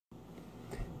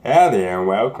Howdy and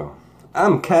welcome.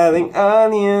 I'm cutting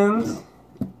onions.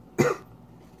 Let's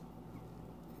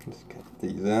cut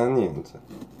these onions.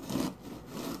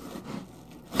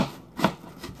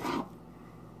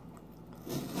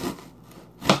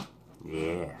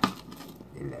 Yeah,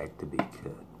 they like to be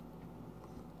cut.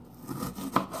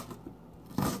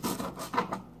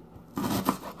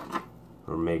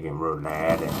 We're making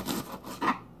rouladen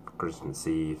for Christmas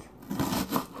Eve.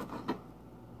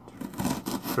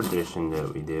 Tradition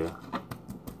that we do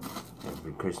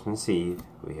every Christmas Eve.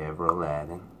 We have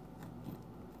rouladen,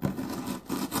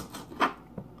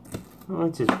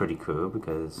 which is pretty cool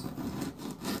because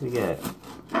we got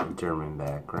a German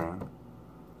background.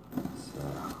 So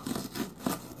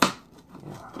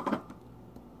yeah,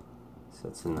 so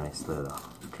it's a nice little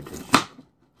tradition.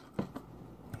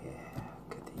 Yeah,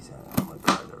 cut these out. Oh my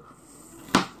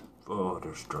God,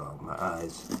 they're strong. My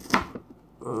eyes.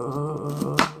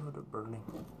 Oh, they're burning.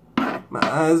 My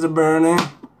eyes are burning.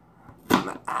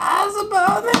 My eyes are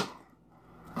burning.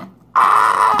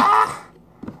 Ah!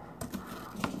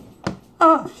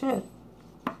 Oh, shit.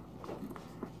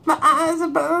 My eyes are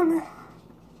burning.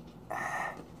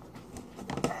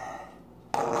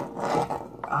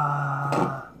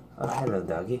 Oh, hello,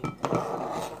 doggy.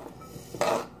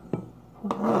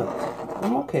 Oh,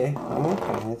 I'm okay. I'm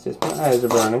okay. It's just my eyes are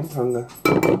burning from the...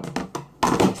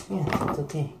 Yeah, it's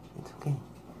okay. It's okay.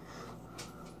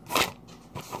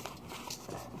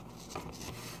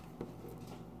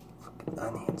 Fucking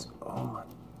onions. Oh my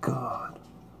God.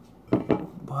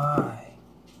 Why?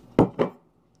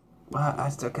 Why? I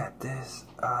still got this.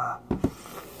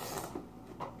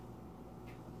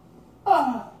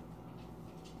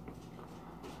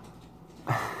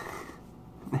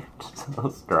 They're so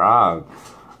strong.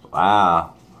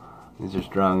 Wow. These are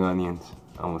strong onions.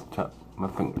 I almost chopped my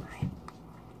fingers.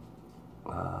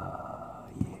 Yeah.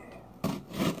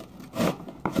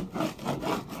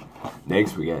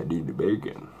 Next, we gotta do the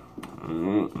bacon.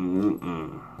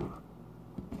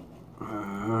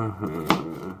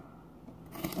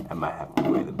 I might have to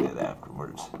wait a bit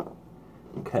afterwards.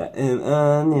 Cutting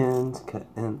onions,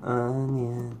 cutting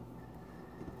onions.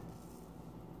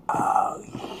 Oh,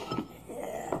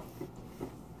 yeah.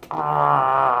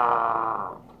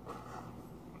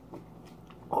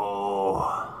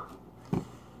 Oh,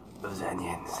 those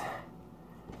onions.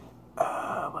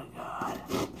 Oh my God.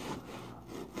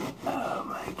 Oh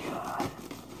my God.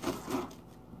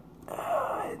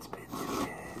 Oh, it's been 2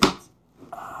 minutes.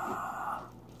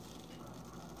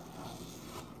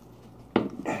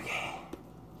 Okay.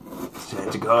 Let's try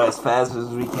to go as fast as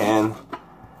we can.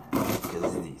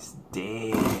 Because these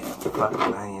damn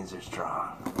fucking onions are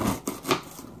strong.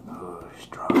 Oh,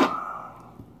 strong.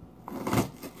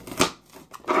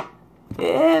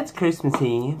 Yeah, it's Christmas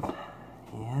Eve.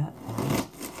 Yeah.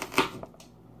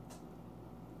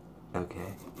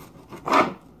 Okay.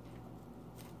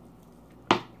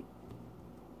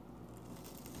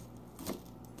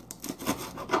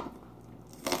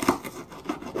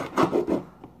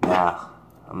 Now,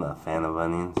 I'm not a fan of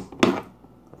onions.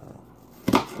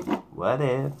 What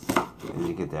if? As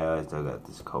you can tell, I still got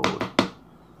this cold.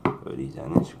 So these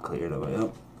onions should clear the way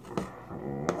up.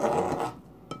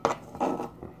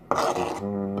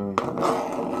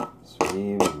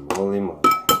 Sweet moly moly.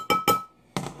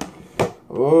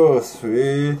 Oh,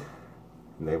 sweet.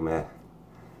 Like my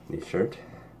new shirt.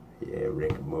 Yeah,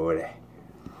 Rick and Morty.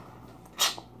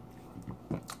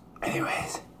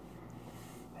 Anyways,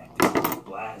 back to these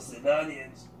blasted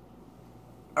onions.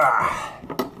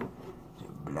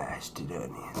 Blasted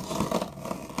onions.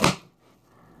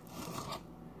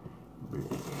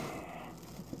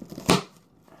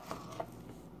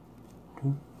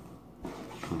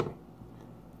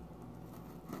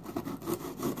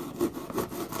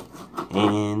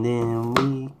 And then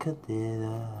we cut it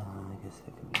up. I guess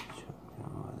that could be chopped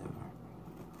down,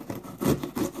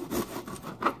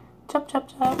 whatever. Chop, chop,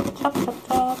 chop, chop, chop,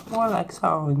 chop. More like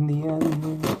sawing the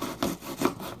onion.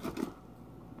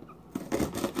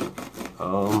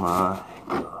 Oh my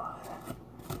God.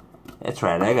 That's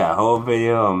right, I got a whole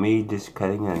video on me just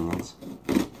cutting onions.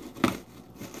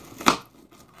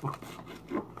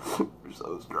 You're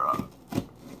so strong.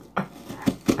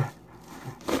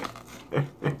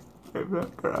 I'm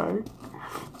not crying.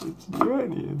 It's the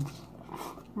onions.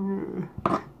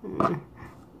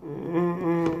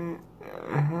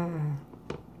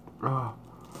 Oh.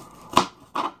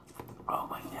 Oh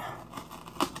my God.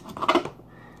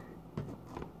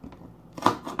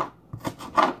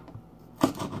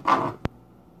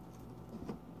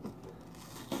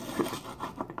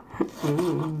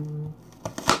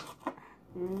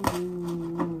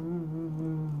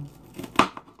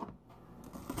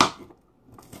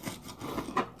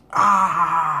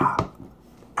 Ah!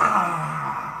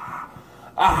 Ah!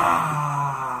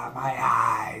 Ah! My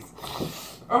eyes!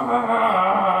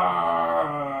 Ah!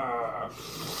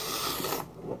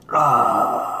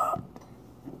 Ah!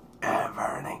 They're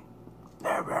burning.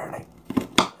 They're burning.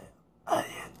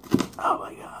 Oh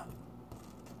my God.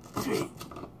 Sweet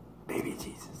baby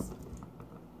Jesus.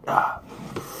 Ah.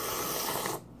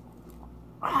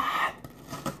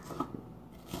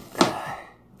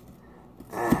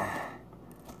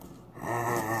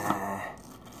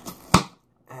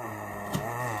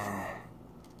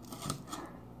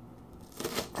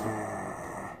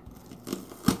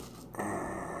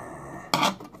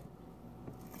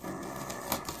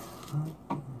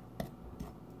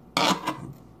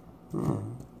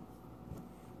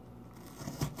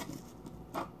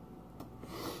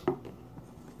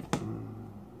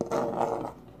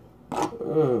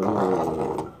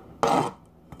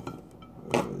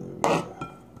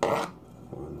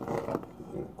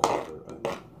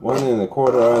 One and a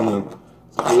quarter onion.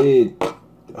 Sweet.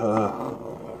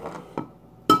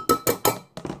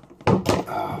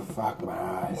 Fuck my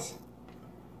eyes.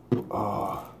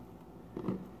 Oh.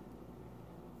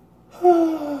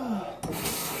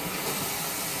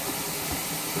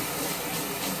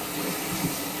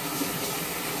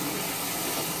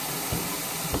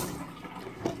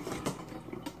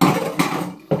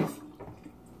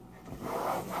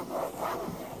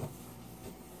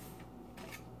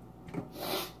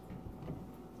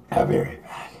 I'll be right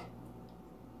back.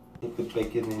 You put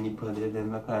bacon and you put it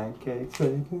in the pancakes.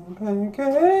 Bacon and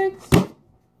pancakes.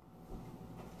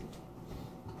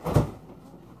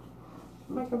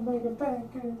 Make a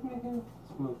pancake, make a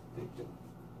smoked bacon.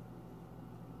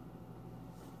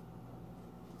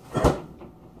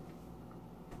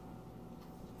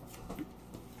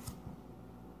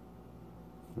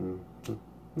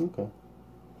 Okay.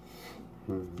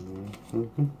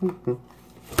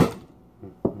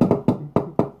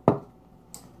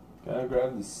 Gotta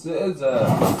grab the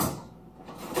scissors.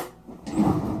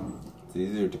 It's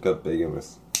easier to cut bacon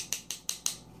with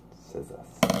scissors.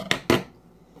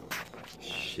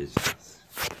 Scissors.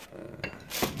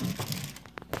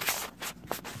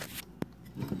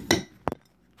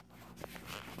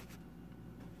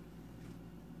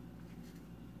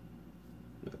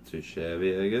 Not too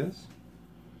shabby, I guess.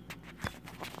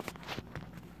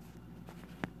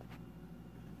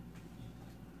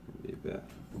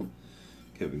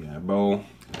 Okay, we got a bowl.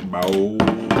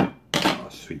 Oh,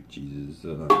 sweet Jesus.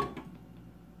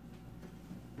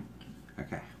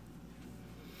 Okay.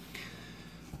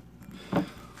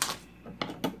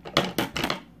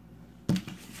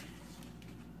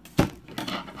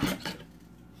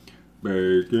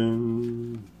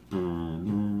 Bacon.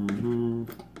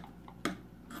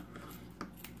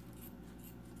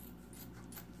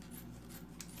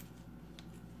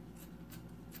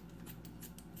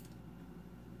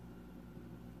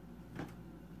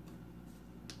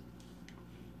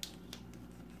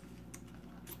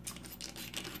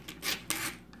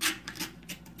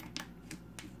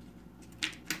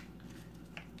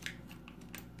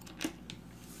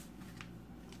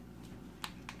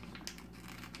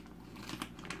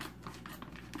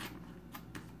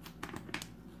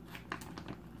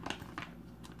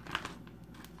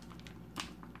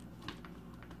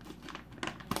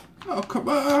 Oh, come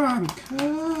on, cut.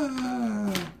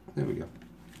 There we go.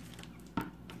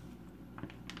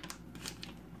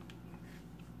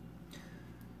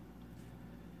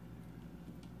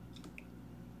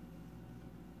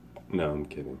 No, I'm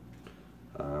kidding.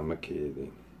 I'm a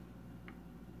kidding.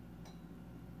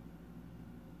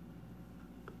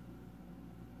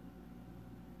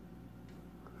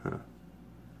 Huh.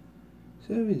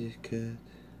 So we just cut.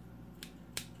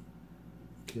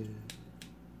 Good.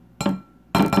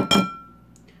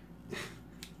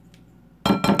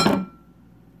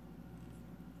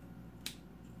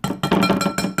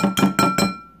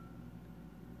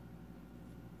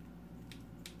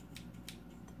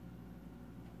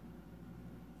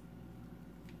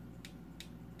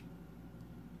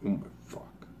 Oh my fuck.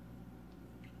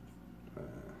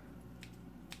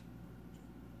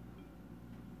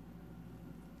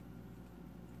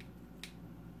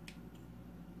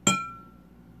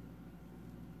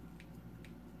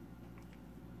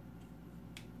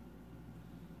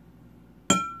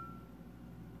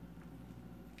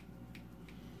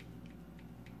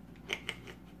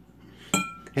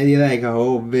 How do you like a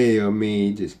whole video of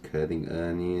me just cutting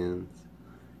onions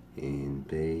and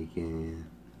bacon?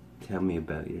 Tell me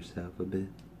about yourself a bit.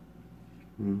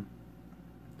 If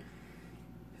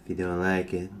you don't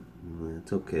like it, well,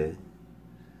 it's okay.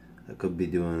 I could be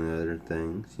doing other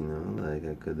things, you know, like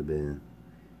I could have been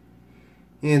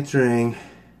answering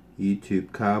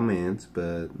YouTube comments,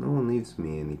 but no one leaves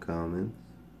me any comments.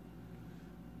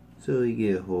 So you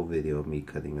get a whole video of me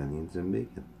cutting onions and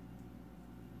bacon.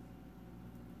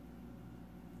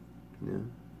 Yeah.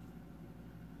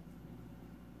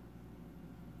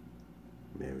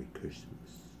 Merry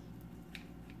Christmas.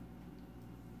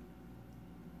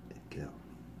 Go.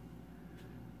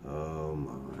 Oh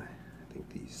my. I think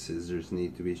these scissors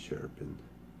need to be sharpened.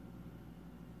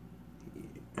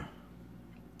 Yeah.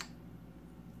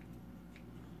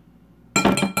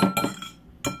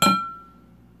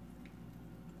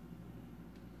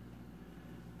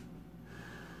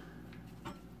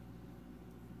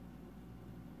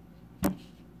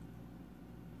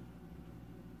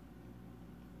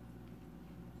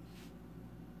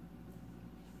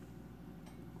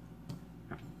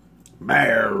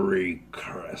 Merry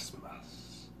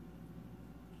Christmas.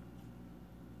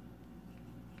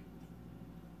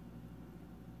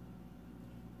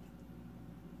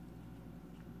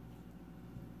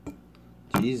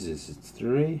 Jesus, it's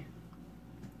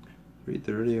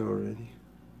 3:30 already.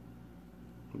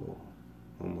 Well,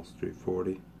 almost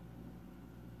 3:40.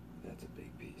 That's a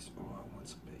big piece. Oh, I want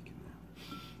some bacon now.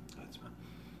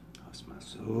 That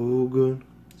smells so good.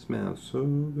 It smells so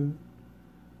good.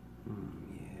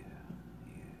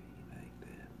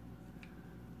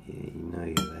 Yeah, you know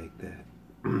you like that.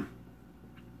 Oh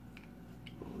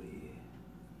yeah.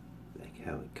 Like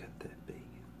how we cut that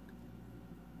bacon.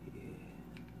 Yeah.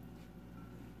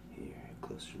 Here,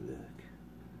 closer look.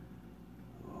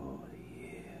 Oh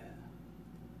yeah.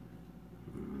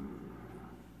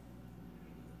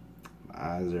 My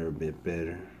eyes are a bit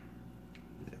better.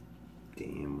 That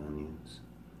damn onions.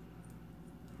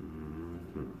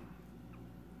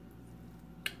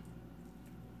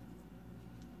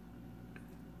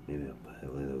 Maybe I'll put a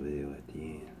little video at the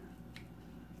end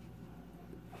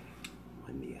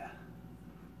when the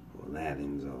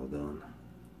Rouladen's all done.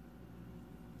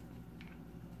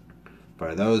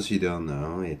 For those who don't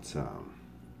know, it's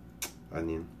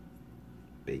onion,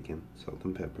 bacon, salt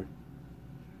and pepper,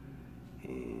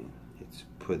 and it's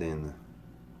put in.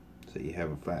 So you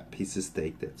have a flat piece of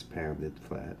steak that's pounded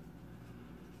flat.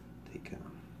 Take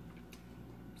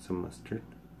some mustard.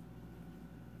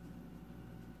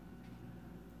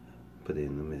 Put it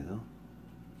in the middle.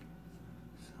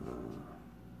 So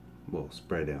we'll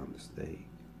spread out the steak.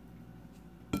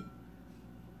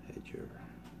 Add your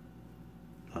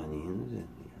onions and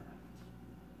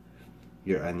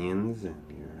your onions and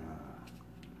your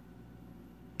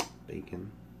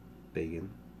bacon,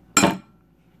 and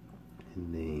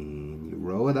then you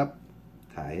roll it up,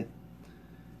 tie it,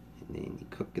 and then you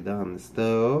cook it on the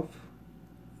stove.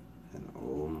 And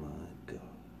oh my God,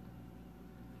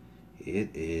 it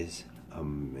is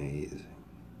amazing.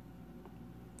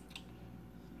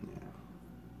 Yeah,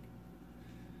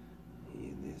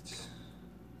 it's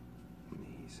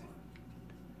amazing.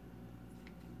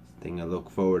 Thing I look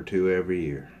forward to every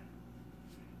year,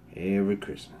 every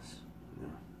Christmas. You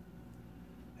know,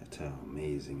 that's how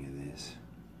amazing it is.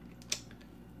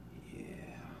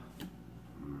 Yeah.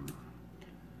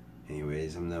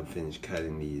 Anyways, I'm now finished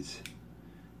cutting these,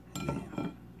 and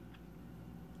then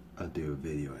I'll do a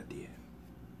video at the end.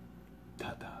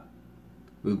 Ta-ta.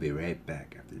 We'll be right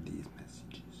back after these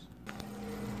messages.